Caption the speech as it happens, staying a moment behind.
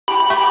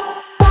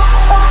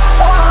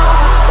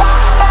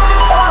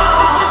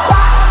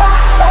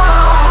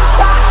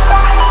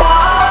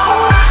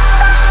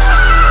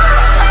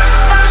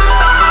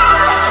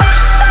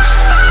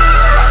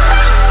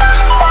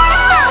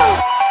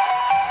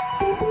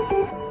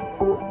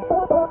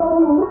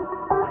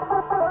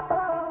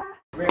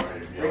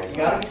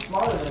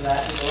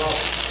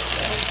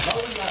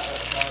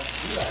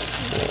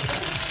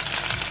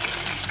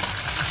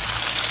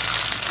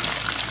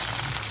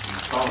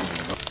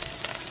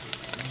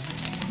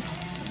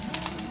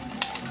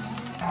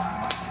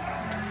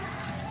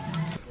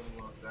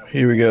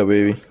Here we go,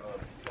 baby.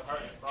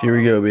 Here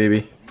we go,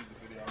 baby.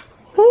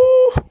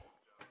 Woo!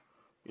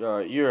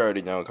 You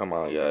already know. Come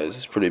on, guys.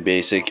 It's pretty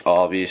basic,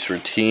 obvious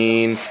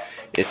routine.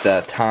 It's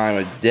that time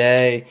of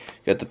day.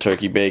 We got the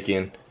turkey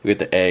bacon. We got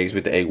the eggs.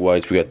 We got the egg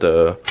whites. We got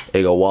the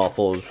Eggo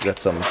waffles. We got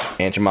some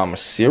Aunt Jemima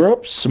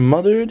syrup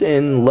smothered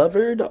and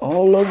levered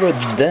all over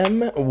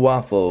them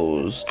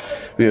waffles.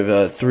 We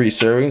have 3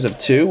 servings of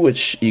 2,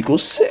 which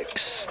equals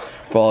 6.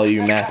 For all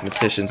you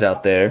mathematicians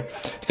out there,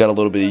 got a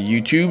little bit of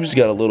YouTube's,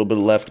 got a little bit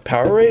of left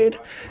Powerade,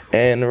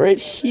 and right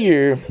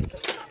here,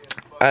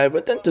 I have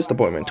a dentist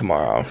appointment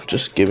tomorrow.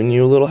 Just giving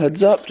you a little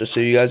heads up, just so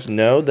you guys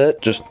know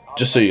that. Just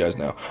so you guys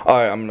know. All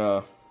right, I'm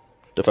gonna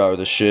devour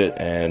this shit,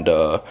 and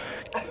got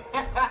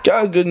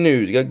good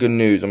news. Got good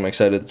news. I'm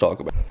excited to talk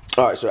about.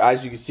 All right, so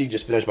as you can see,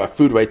 just finished my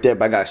food right there.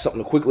 But I got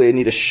something quickly I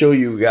need to show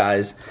you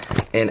guys,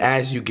 and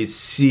as you can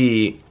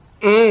see,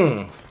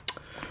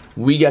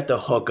 we got the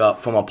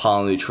hookup from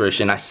Apollo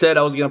Nutrition. I said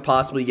I was gonna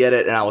possibly get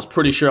it, and I was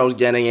pretty sure I was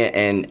getting it.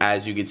 And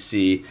as you can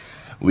see,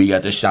 we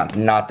got this shot.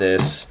 Not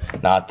this,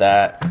 not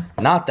that,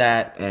 not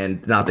that,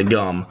 and not the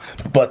gum,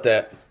 but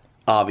the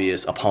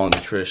obvious Apollo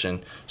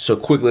Nutrition. So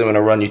quickly, I'm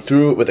gonna run you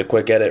through it with a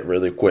quick edit,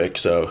 really quick.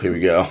 So here we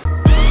go.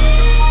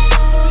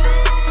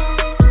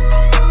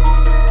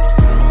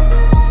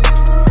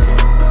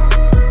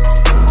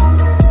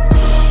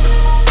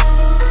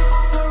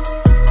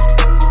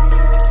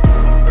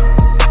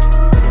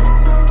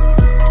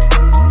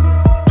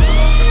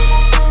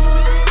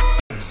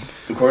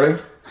 Recording?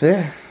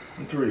 Yeah.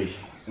 3,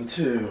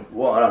 2,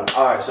 1.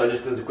 Alright, so I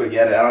just did the quick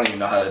edit. I don't even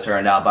know how it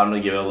turned out, but I'm gonna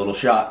give it a little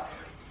shot.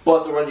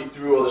 But to run you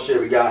through all the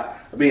shit we got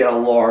a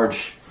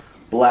large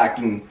black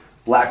and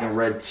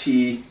red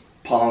tea,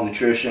 Apollo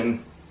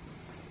Nutrition.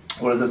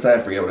 What does this say? I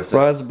forget what it says.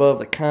 Rise above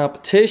the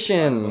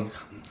competition.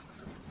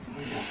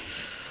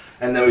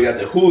 And then we got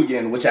the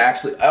Hooligan, which I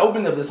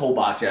opened up this whole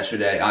box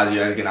yesterday, as you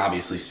guys can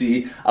obviously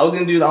see. I was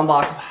gonna do the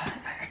unboxing.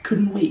 I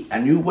couldn't wait. I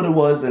knew what it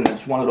was and I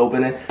just wanted to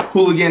open it.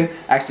 Hooligan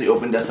actually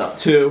opened us up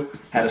too.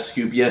 Had a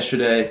scoop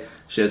yesterday.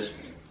 Shit's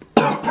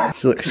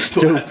She looks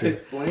stupid.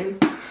 Explain.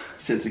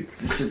 This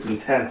shit's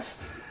intense.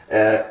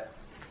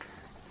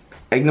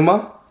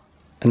 Enigma?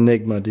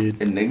 Enigma,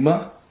 dude.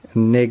 Enigma?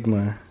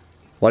 Enigma.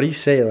 Why do you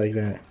say it like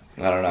that?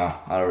 I don't know.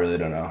 I really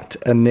don't know. It's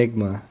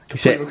Enigma.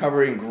 Complete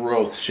recovery and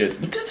growth shit.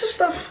 But this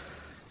stuff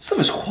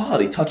is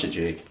quality. Touch it,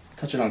 Jake.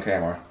 Touch it on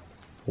camera.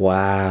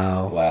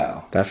 Wow.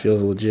 Wow. That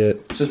feels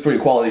legit. This is pretty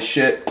quality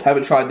shit.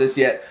 Haven't tried this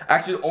yet.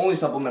 Actually, the only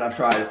supplement I've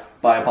tried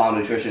by Apollo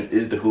Nutrition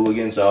is the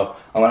Hooligan, so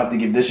I'm gonna have to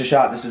give this a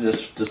shot. This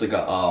is just like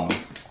a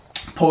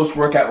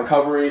post-workout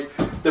recovery.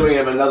 Then we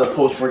have another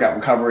post-workout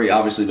recovery.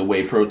 Obviously, the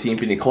whey protein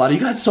pina colada.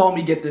 You guys saw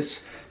me get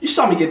this. You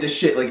saw me get this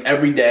shit like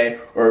every day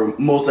or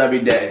most every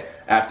day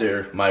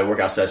after my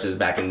workout sessions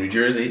back in New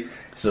Jersey.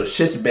 So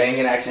shit's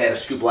banging. Actually, I had a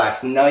scoop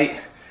last night.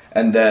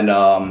 And then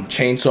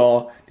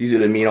chainsaw. These are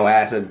the amino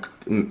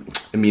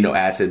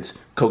acids,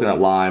 coconut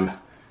lime,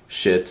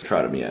 shit.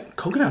 Tried them yet?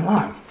 Coconut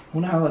lime. I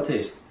wonder how that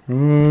tastes.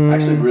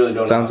 Actually, really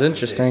don't. Sounds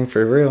interesting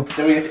for real.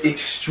 Then we got the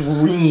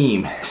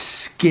extreme,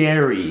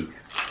 scary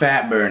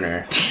fat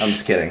burner. I'm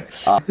just kidding.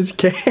 It's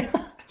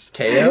chaos.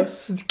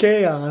 Chaos. It's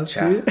chaos.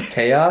 Dude.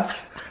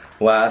 Chaos.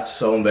 Wow, that's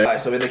so embarrassing.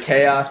 Alright, so we have the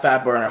Chaos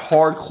Fat Burner,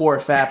 hardcore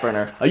fat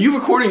burner. Are you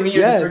recording me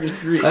Yeah, or the freaking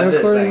screen? I'm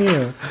recording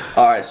you.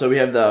 Alright, so we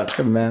have the...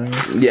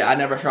 Yeah, I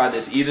never tried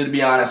this either, to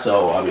be honest,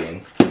 so, I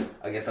mean,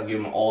 I guess I'll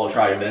give them all a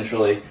try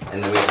eventually.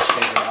 And then we have to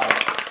shake it out.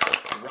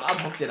 Rob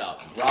hooked it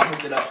up.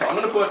 So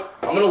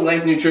I'm gonna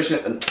link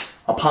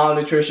Apollo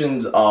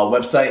Nutrition's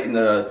website in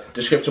the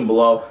description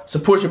below.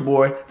 Support your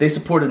boy. They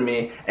supported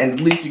me, and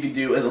the least you can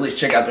do is at least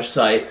check out their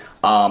site.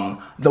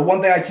 The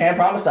one thing I can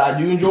promise that I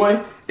do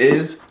enjoy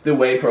is the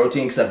whey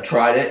protein, because I've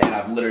tried it, and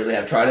I've literally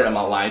tried it. I'm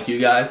not lying to you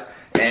guys.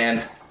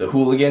 And the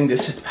Hooligan,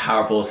 this shit's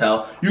powerful as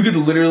hell. This could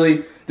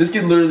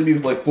literally be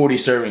like 40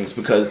 servings,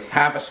 because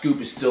half a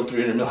scoop is still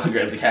 300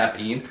 milligrams of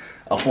caffeine.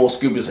 A full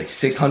scoop is like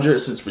 600,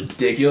 so it's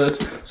ridiculous.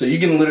 So you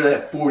can literally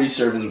have 40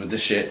 servings with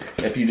this shit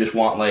if you just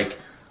want like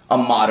a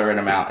moderate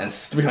amount, and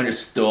 300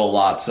 is still a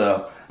lot.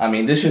 So I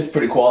mean, this shit's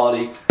pretty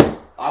quality.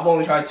 I've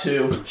only tried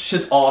 2.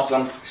 Shit's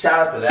awesome.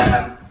 Shout out to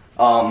them.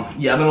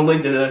 Yeah, I'm gonna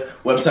link to the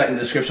website in the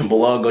description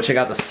below. Go check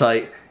out the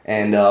site,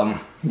 and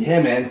yeah,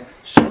 man,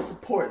 show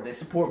support. They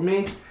support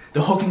me.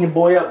 They're hooking your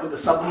boy up with the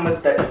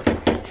supplements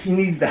that he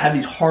needs to have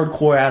these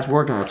hardcore ass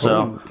workouts.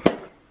 So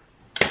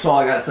that's all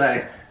I gotta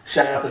say.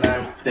 Shout out to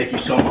them. Thank you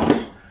so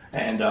much.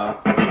 And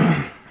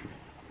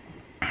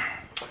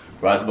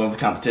rise above the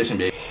competition,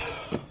 baby.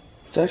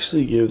 Let's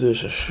actually give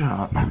this a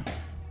shot.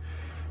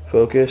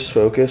 Focus,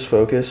 focus,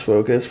 focus,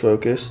 focus,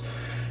 focus.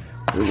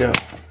 Here we go.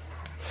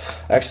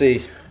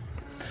 Actually,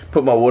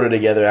 put my water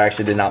together. I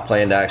actually did not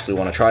plan to actually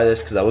want to try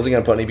this, because I wasn't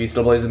going to put any beef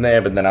blaze in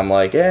there, but then I'm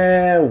like,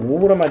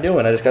 what am I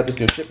doing? I just got this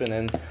new shipping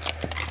in,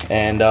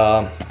 and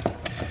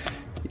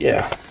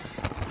yeah.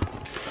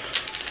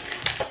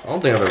 I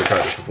don't think I've ever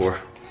tried this before.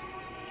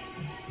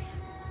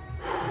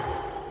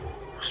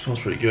 It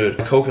smells pretty good.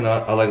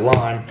 Coconut, I like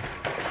lime.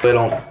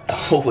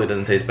 Hopefully it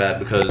doesn't taste bad,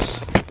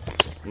 because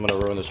I'm gonna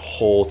ruin this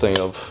whole thing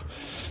of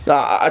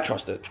Nah, I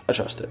trust it. I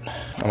trust it.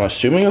 I'm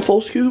assuming a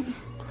full scoop.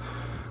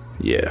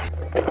 Yeah.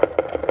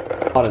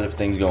 A lot of different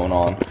things going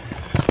on.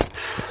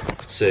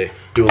 Let's see.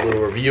 Do a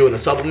little review of the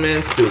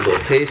supplements. Do a little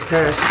taste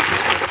test.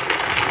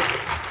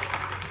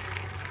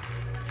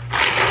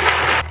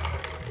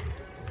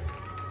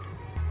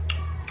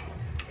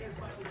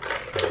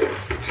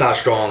 It's not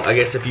strong. I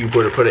guess if you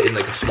were to put it in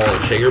like a smaller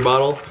shaker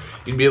bottle,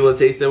 you'd be able to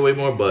taste it way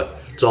more,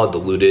 but it's all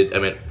diluted. I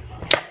mean,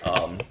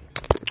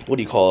 what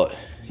do you call it?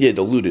 Yeah,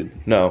 diluted.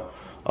 No.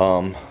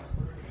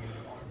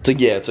 It's like,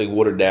 yeah, it's like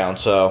watered down,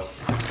 so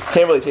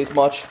can't really taste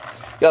much.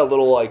 Got a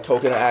little like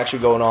coconut action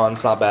going on.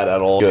 It's not bad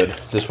at all. Good.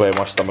 This way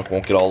my stomach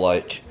won't get all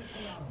like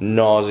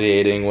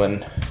nauseating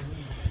when,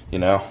 you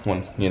know.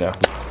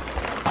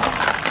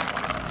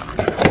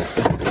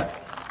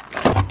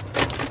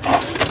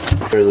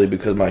 Really,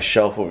 because my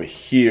shelf over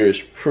here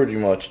is pretty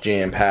much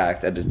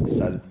jam-packed, I just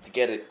decided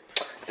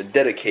to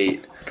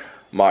dedicate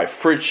my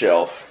fridge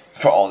shelf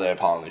for all the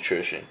APOLLON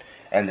nutrition,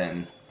 and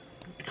then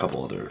a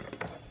couple other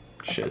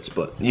shits,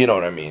 but you know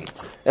what I mean.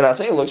 And I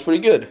think it looks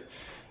pretty good.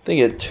 I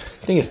think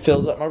it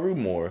fills up my room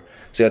more.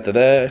 So you got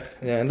that,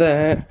 and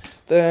that.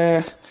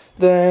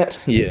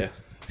 Yeah,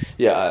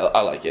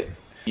 I like it.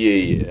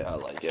 Yeah, I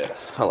like it.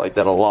 I like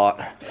that a lot.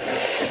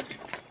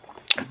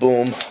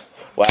 Boom.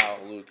 Wow,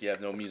 Luke, you have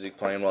no music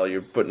playing while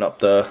you're putting on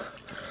the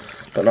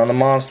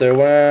monster.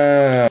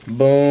 Wow.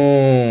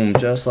 Boom.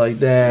 Just like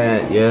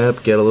that.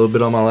 Yep, get a little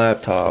bit on my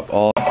laptop.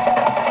 All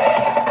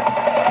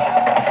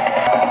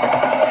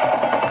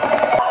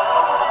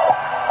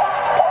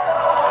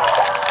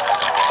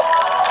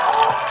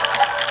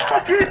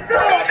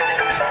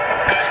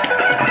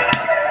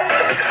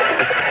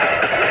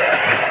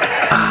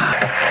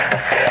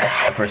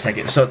for a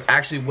second. So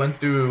actually went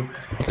through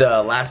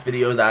the last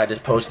video that I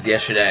just posted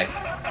yesterday.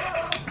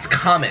 It's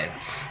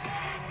comments,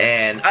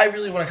 and I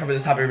really want to cover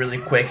this topic really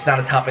quick. It's not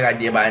a topic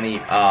idea by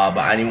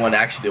anyone.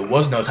 Actually, there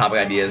was no topic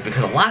ideas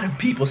because a lot of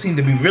people seem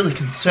to be really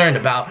concerned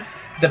about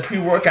the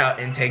pre-workout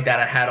intake that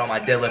I had on my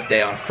deadlift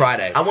day on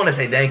Friday. I want to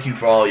say thank you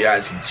for all your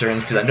guys'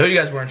 concerns, because I know you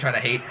guys weren't trying to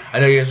hate. I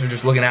know you guys were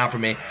just looking out for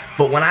me.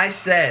 But when I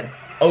said,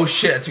 oh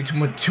shit, I took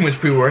too much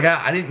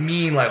pre-workout, I didn't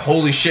mean like,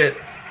 holy shit,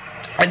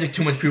 I took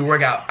too much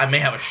pre-workout, I may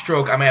have a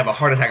stroke, I may have a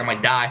heart attack, I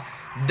might die.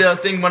 The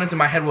thing went into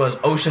my head was,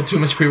 oh shit, too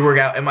much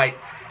pre-workout, it might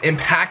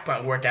impact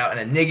my workout in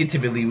a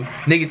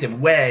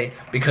negative way,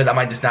 because I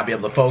might just not be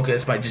able to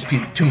focus, might just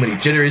be too many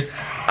jitters.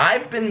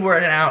 I've been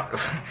working out,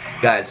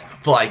 guys,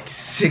 for like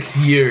 6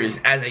 years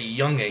as a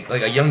young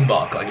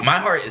buck. Like, my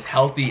heart is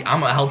healthy.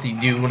 I'm a healthy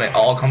dude when it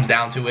all comes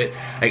down to it.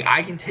 Like,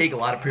 I can take a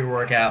lot of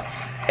pre-workout,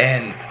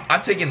 and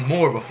I've taken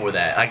more before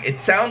that. Like, it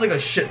sounds like a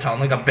shit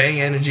ton, like a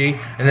Bang Energy,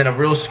 and then a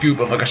real scoop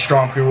of like a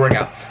strong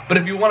pre-workout. But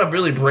if you want to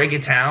really break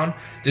it down,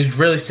 it's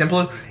really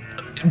simple.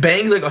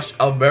 Bang's like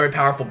a very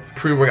powerful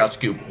pre-workout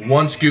scoop.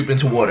 1 scoop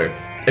into water,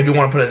 if you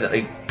want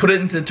to put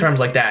it into terms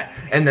like that.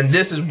 And then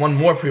this is 1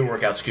 more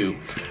pre-workout scoop.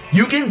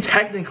 You can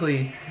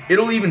technically,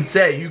 it'll even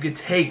say you could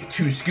take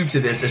 2 scoops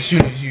of this as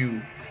soon as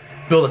you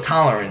build a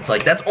tolerance.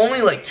 Like, that's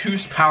only like 2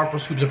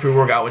 powerful scoops of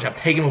pre-workout, which I've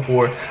taken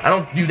before. I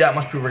don't do that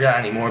much pre-workout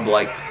anymore, but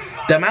like,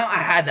 the amount I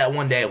had that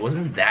one day, it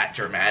wasn't that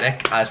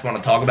dramatic. I just want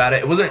to talk about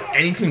it. It wasn't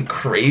anything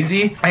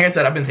crazy. Like I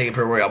said, I've been taking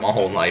pre-workout my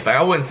whole life. Like,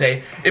 I wouldn't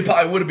say, it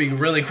probably would be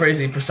really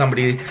crazy for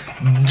somebody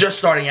just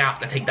starting out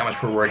to take that much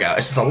pre-workout.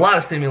 It's just a lot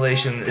of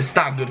stimulation. It's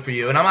not good for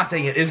you. And I'm not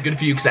saying it is good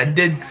for you, because I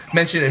did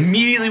mention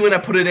immediately when I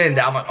put it in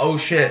that I'm like, oh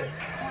shit.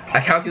 I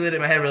calculated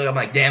in my head, really, I'm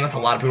like, damn, that's a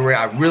lot of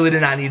pre-workout. I really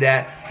did not need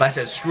that. But I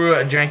said, screw it,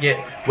 I drank it,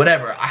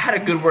 whatever. I had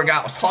a good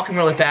workout. I was talking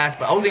really fast,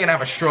 but I wasn't gonna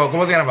have a stroke. I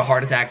wasn't gonna have a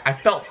heart attack. I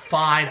felt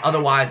fine.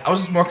 Otherwise, I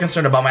was just more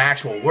concerned about my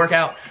actual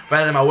workout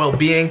rather than my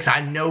well-being, because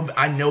I know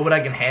what I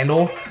can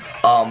handle.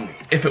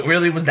 If it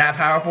really was that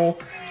powerful,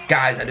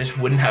 guys, I just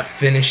wouldn't have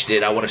finished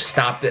it. I would have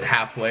stopped it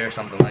halfway or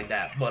something like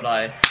that. But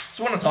I just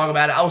want to talk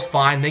about it. I was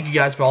fine. Thank you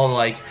guys for all the,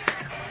 like,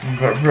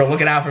 for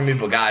looking out for me.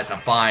 But guys,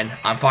 I'm fine.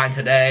 I'm fine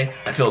today.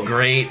 I feel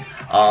great.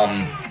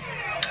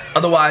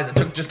 Otherwise, I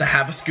took just a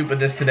half a scoop of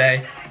this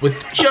today with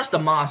just a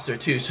monster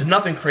too, so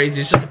nothing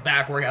crazy. It's just a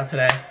back workout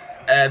today.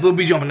 We'll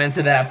be jumping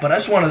into that, but I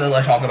just wanted to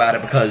talk about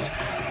it because,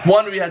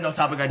 one, we had no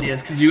topic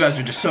ideas because you guys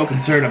are just so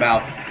concerned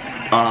about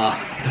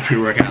the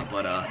pre-workout.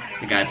 But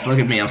you guys, look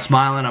at me. I'm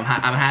smiling. I'm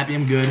happy.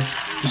 I'm good.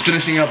 Just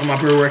finishing up with my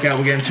pre-workout.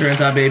 We're getting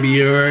turned up, baby.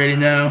 You already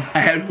know.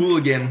 I had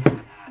Hooligan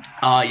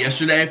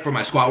yesterday for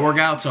my squat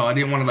workout, so I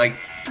didn't want to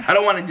I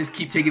don't want to just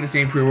keep taking the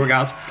same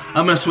pre-workouts.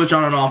 I'm going to switch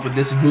on and off with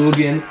this and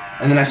Hooligan.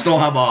 And then I still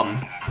have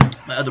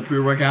my other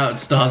pre-workout. It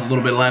still has a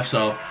little bit left,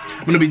 so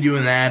I'm going to be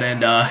doing that. And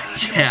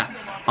yeah,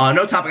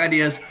 no topic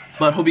ideas,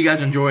 but hope you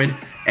guys enjoyed.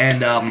 And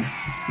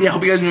yeah,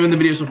 hope you guys enjoyed the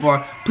video so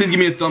far. Please give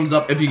me a thumbs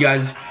up if you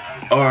guys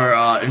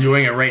are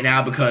enjoying it right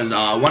now, because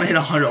I want to hit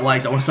 100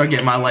 likes. I want to start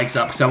getting my likes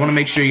up, because I want to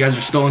make sure you guys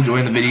are still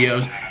enjoying the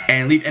videos.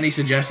 And leave any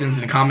suggestions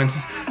in the comments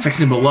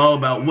section below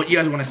about what you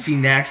guys want to see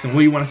next and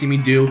what you want to see me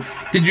do.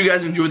 Did you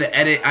guys enjoy the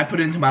edit I put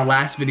into my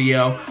last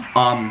video,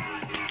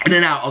 in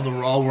and out of the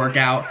raw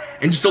workout,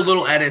 and just a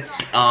little edits,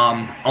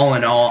 all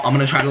in all. I'm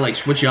going to try to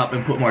switch up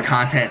and put more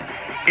content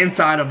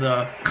inside of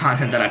the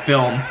content that I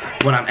film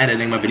when I'm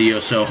editing my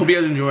videos. So hope you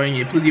guys are enjoying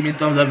it. Please give me a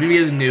thumbs up. If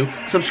you guys are new,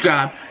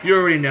 subscribe. You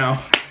already know.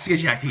 Let's get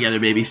your act together,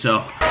 baby.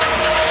 So.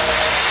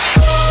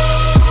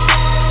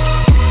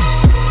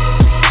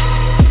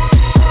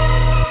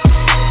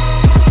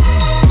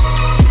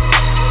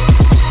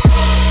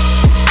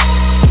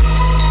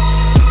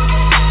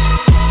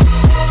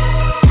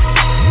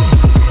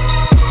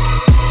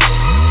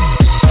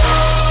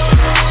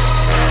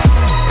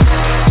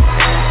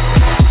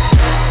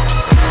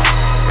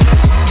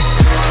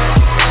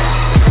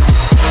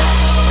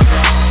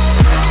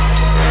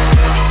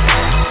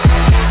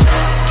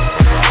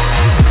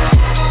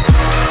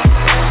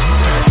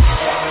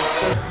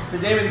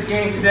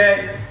 Game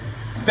today,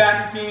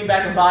 back routine,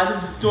 back in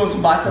biceps, just doing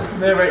some biceps in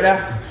there right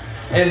now.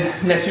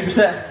 And next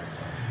superset,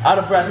 out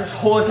of breath. This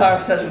whole entire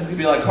session is gonna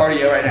be like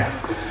cardio right now.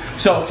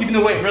 So keeping the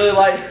weight really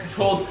light,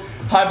 controlled,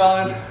 high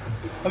volume.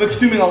 I've been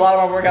consuming a lot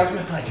of my workouts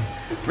with like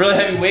really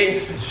heavy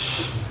weight.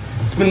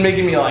 It's been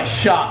making me like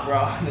shot,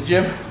 bro, in the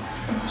gym.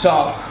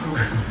 So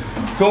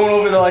going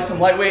over to like some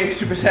lightweight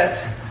supersets,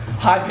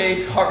 high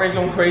pace, heart rate's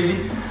going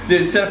crazy.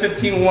 Did a set of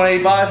 15 with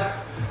 185.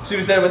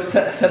 Superset with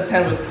set of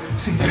 10 with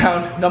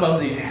 60-pound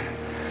dumbbells easy.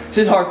 This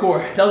is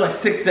hardcore. That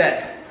was my 6th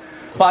set.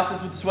 5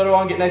 sets with the sweater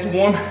on, get nice and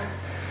warm.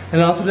 And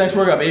then on to the next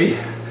workout, baby.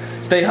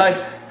 Stay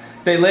hyped,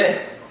 stay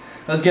lit.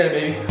 Let's get it,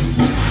 baby.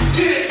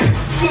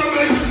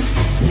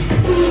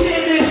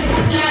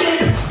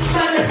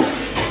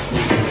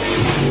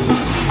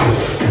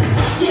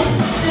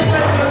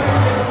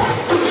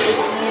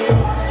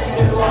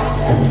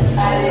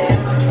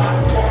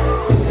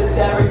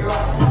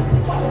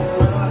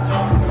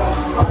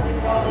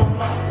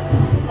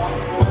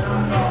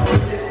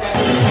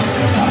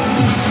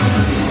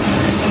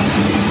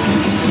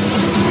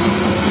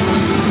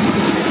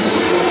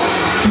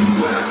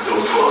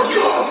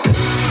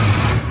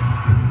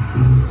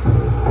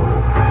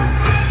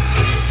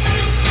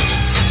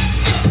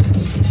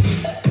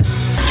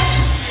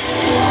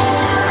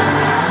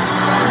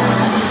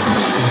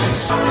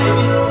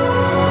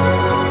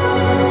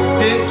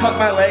 Tuck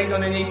my legs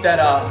underneath that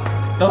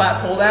the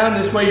lat pull down.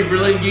 This way you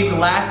really engage the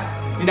lats.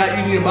 You're not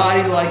using your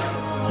body to like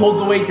hold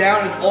the weight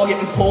down. It's all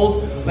getting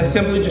pulled by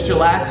simply just your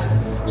lats.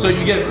 So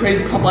you get a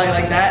crazy pump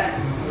like that.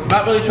 I'm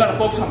not really trying to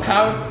focus on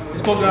power.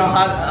 Just focusing on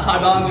high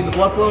volume, getting the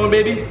blood flowing,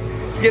 baby.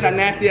 Just get that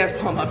nasty ass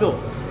pump. I feel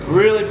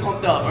really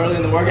pumped up early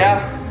in the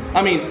workout.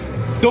 I mean,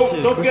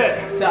 don't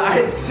forget that I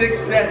had 6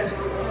 sets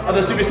of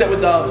the superset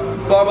with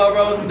the barbell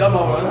rows and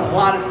dumbbell rows. A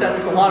lot of sets,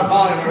 it's a lot of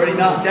volume already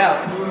knocked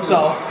out.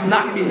 So I'm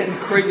not gonna be hitting a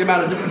crazy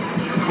amount of different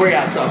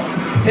workouts. So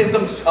hitting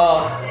some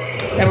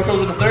hammer curls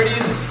with the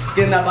 30s,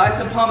 getting that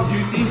bicep pump,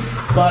 juicy.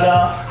 But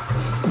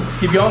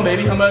keep going,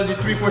 baby. I'm gonna do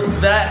 3/4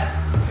 of that.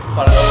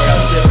 But I know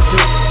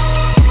workouts too.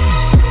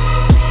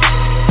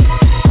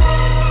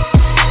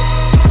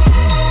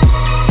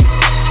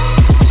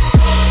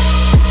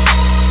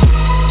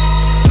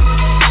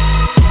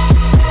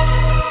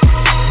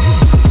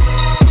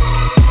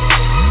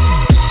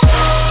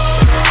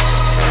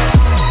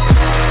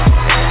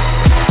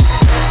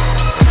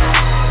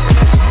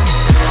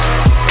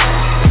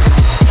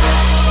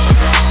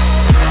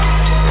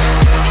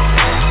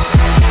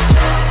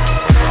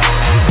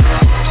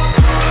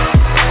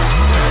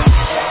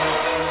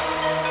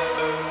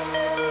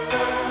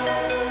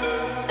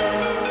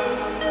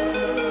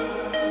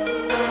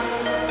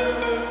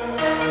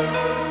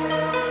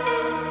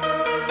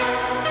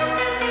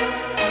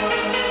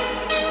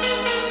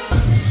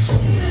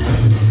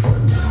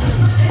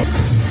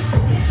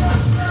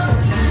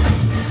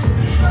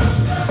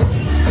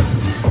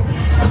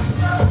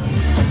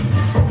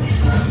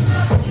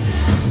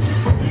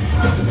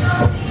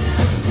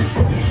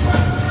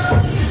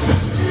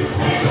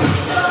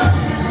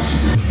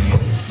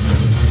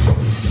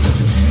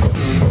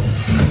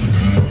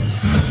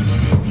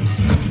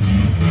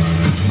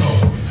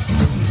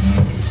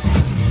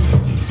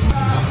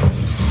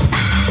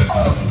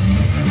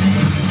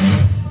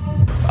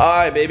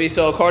 Alright, baby,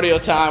 so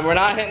cardio time. We're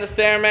not hitting the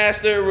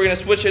Stairmaster. We're gonna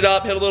switch it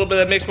up, hit a little bit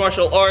of mixed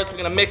martial arts. We're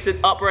gonna mix it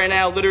up right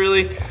now,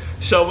 literally.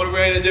 So what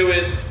we're gonna do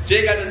is,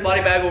 Jake got this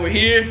body bag over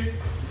here.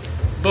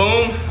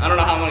 Boom. I don't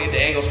know how I'm gonna get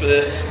the angles for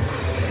this,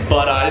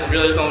 but I just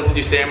really don't want to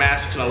do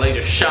Stairmaster because my legs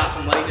are shot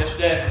from legs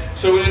yesterday.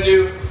 So we're gonna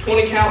do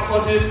 20 count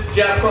punches,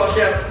 jab, cross,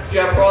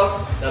 jab, cross.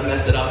 That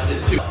messed it up. I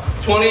did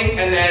 20,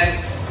 and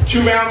then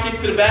 2 round kicks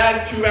to the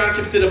bag, 2 round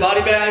kicks to the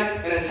body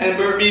bag, and then 10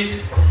 burpees.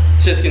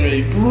 Shit's gonna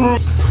be brutal.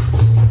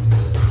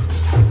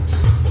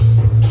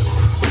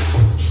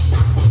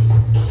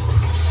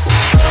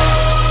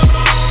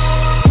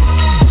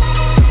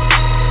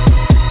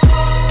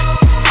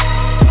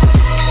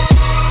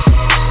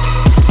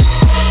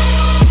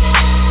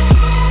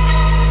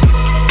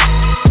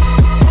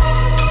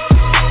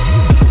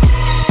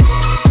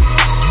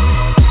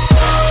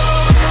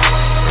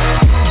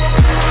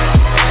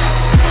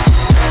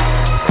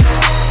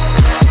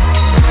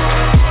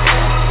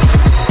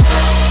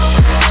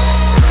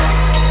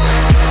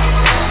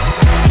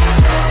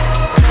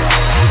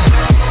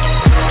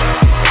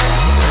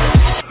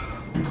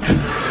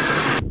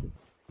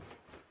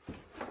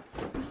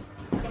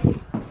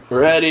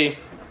 Ready.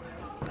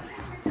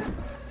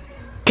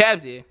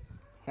 Cab's here.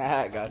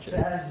 Ah,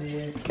 gotcha.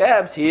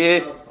 Cab's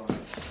here.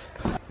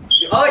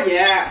 Oh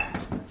yeah.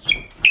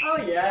 Oh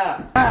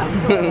yeah.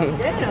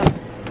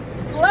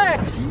 Yeah.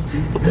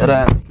 Dead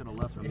ass. Could have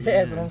left him. Yeah,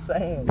 that's what I'm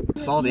saying.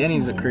 Saw the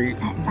innings a creep.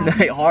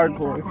 Hey,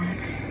 hardcore.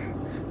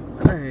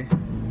 Hey.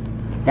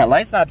 That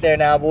light's not there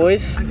now,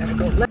 boys. I gotta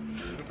go.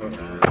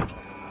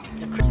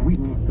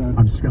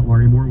 I'm Scott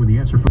Larry Moore with the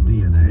answer from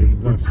DNA.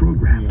 We're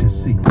programmed to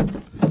see.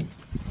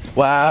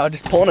 Wow,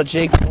 just pulling a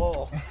Jake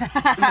Paul.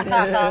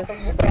 I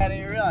didn't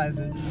even realize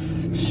it.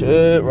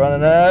 Shit,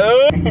 running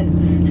out.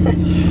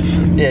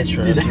 Yeah,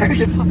 true.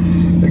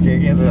 Okay,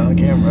 cancel it on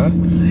camera.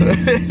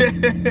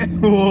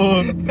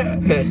 Whoa. I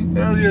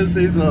was gonna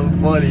say something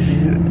funny,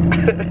 dude.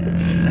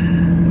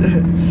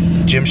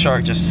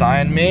 Gymshark just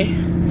signed me.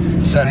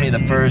 Sent me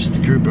the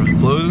first group of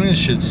clothing. This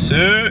shit's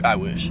sick. I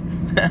wish.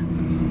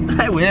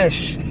 I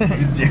wish.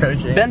 Zero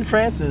chance. Ben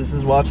Francis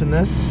is watching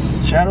this.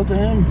 Shout out to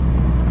him.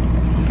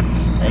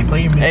 Hey,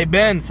 play your music. Hey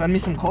Ben, send me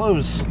some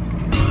clothes. Turn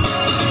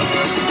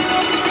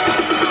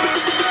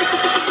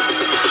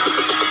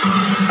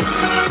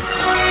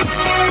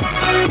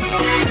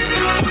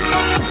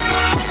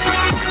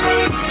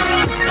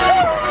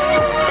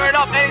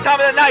up any time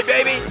of the night,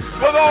 baby.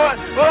 We're going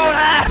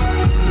half.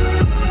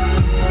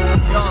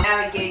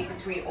 Navigate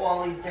between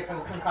all these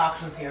different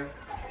concoctions here.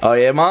 Oh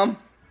yeah, Mom?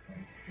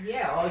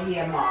 Yeah, oh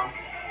yeah, Mom.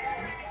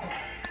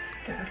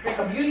 It's like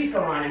a beauty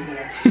salon in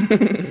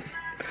here.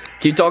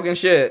 Keep talking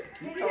shit.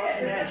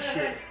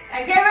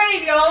 And get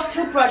ready, y'all.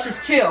 Toothbrushes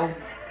too.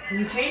 When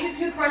you change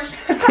your toothbrush,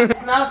 it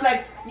smells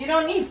like you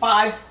don't need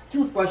 5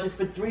 toothbrushes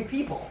for 3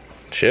 people.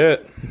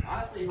 Shit.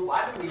 Honestly,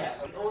 why do we have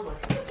some old ones?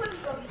 Can you put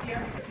this over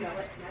here?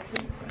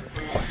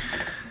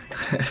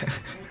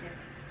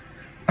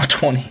 I'm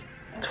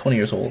 20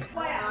 years old.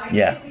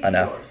 Yeah, I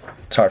know.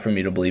 It's hard for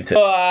me to believe too.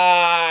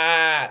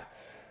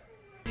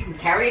 You can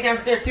carry it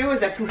downstairs too, or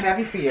is that too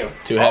heavy for you?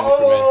 Too heavy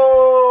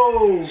for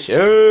me.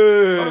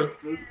 Sure.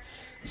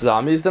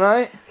 Zombies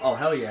tonight? Oh,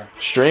 hell yeah.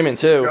 Streaming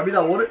too. Grab me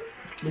that water.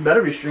 You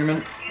better be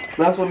streaming.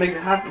 That's what makes it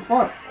half the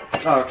fun.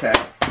 Oh, okay.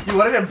 You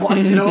would have been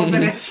busted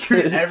open and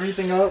screwed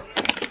everything up.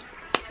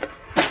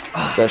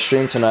 That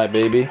stream tonight,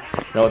 baby. You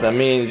know what that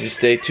means? You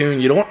stay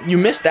tuned. You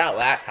missed out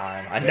last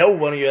time. I know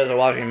one of you guys are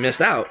watching missed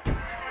out.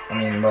 I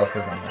mean, most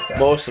of them missed out.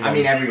 Most of them. I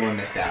mean, everyone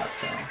missed out,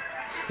 so.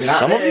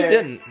 Some of you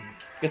didn't.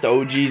 Get the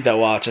OGs that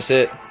watch. That's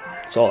it.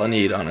 That's all I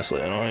need, honestly.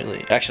 I don't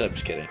really. Actually, I'm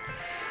just kidding.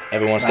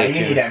 Everyone stay tuned.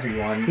 You need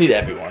everyone. Need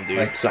everyone, dude.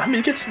 Like,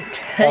 Zombies gets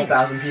intense.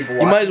 12,000 people.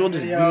 You might as well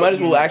just. You might as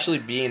well actually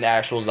be in the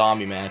actual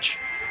zombie match.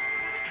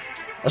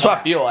 That's what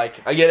I feel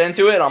like. I get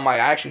into it. I'm like,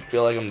 I actually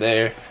feel like I'm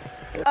there.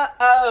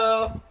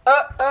 I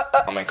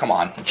mean, come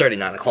on. It's already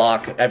 9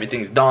 o'clock.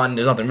 Everything's done.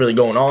 There's nothing really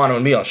going on. I'm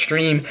gonna be on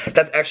stream.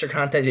 That's extra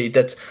content.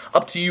 That's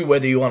up to you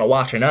whether you want to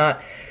watch or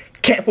not.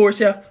 Can't force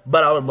you,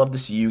 but I would love to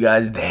see you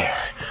guys there.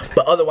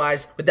 But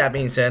otherwise, with that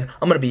being said,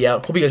 I'm gonna be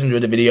out. Hope you guys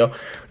enjoyed the video.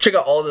 Check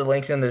out all the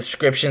links in the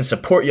description.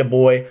 Support your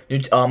boy.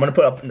 I'm gonna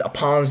put up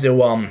Apollon's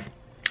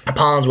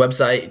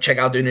website. Check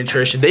out their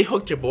nutrition. They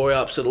hooked your boy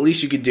up, so the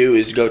least you could do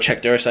is go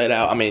check their site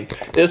out. I mean,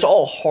 it's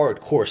all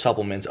hardcore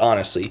supplements,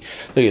 honestly.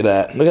 Look at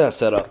that. Look at that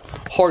setup.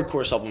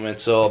 Hardcore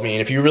supplements. So, I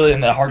mean, if you're really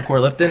into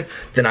hardcore lifting,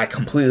 then I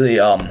completely,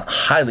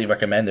 highly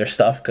recommend their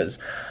stuff, because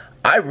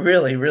I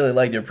really, really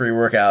like their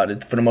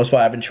pre-workout. For the most part,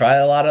 I haven't tried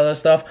a lot of other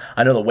stuff.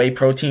 I know the whey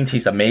protein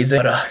tastes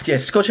amazing. But yeah,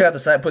 just go check out the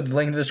site. Put the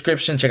link in the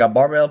description. Check out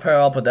Barbell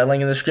Apparel. I'll put that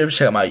link in the description.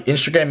 Check out my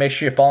Instagram. Make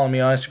sure you're following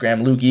me on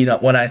Instagram,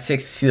 LukeE196, to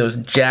see those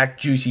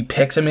jacked, juicy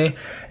pics of me.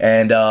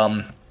 And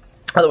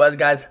otherwise,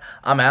 guys,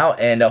 I'm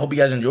out. And I hope you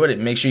guys enjoyed it.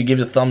 Make sure you give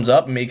it a thumbs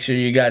up. Make sure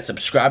you guys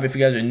subscribe if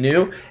you guys are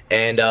new.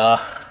 And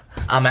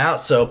I'm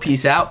out. So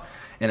peace out.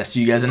 And I'll see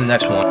you guys in the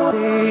next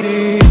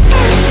one.